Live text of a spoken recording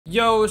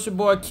Yo, it's your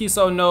boy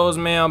Kiso Knows,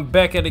 man. I'm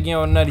back at it again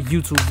with another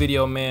YouTube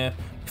video, man.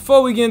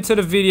 Before we get into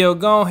the video,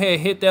 go ahead,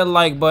 hit that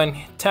like button,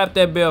 tap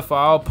that bell for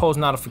all post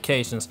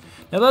notifications.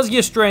 Now let's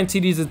get straight into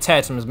these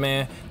attachments,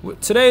 man. With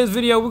today's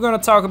video, we're gonna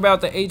talk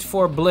about the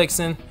H4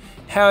 Blixen,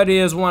 how it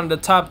is one of the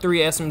top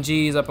 3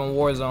 SMGs up in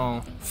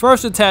Warzone.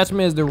 First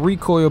attachment is the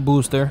recoil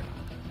booster.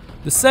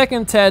 The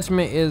second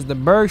attachment is the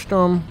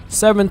Bergstrom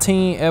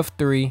 17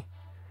 F3.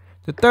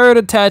 The third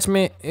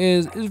attachment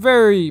is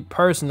very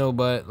personal,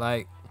 but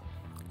like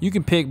you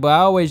can pick, but I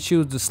always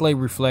choose the slate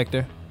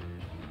reflector.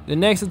 The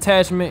next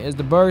attachment is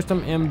the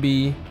Bergstrom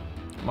MB.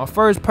 My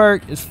first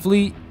perk is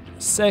Fleet,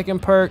 second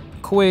perk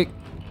Quick,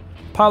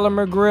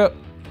 Polymer Grip,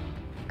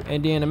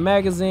 and then the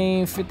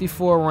magazine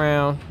 54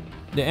 round.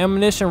 The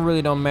ammunition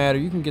really don't matter,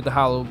 you can get the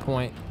hollow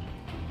point.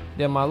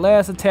 Then my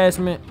last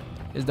attachment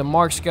is the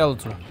Mark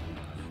Skeletal.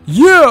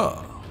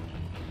 Yeah!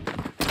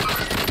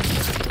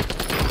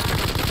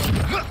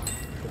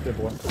 Good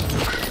boy.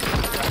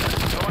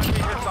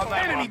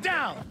 Enemy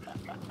down!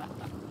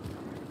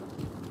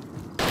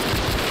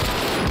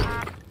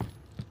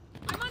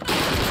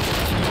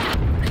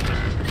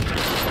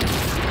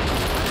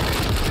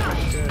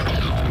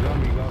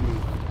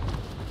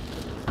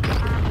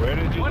 Where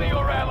did you One of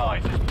your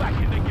allies is back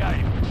in the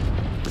game.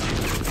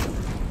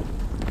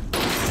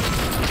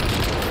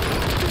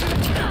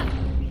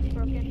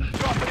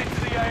 Drop it into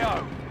the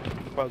AO.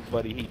 fuck,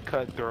 buddy? He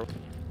cut through.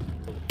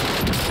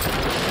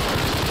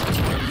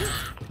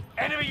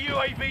 Enemy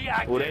UAV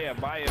active. Oh, they are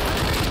buying. You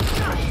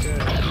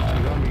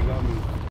got me.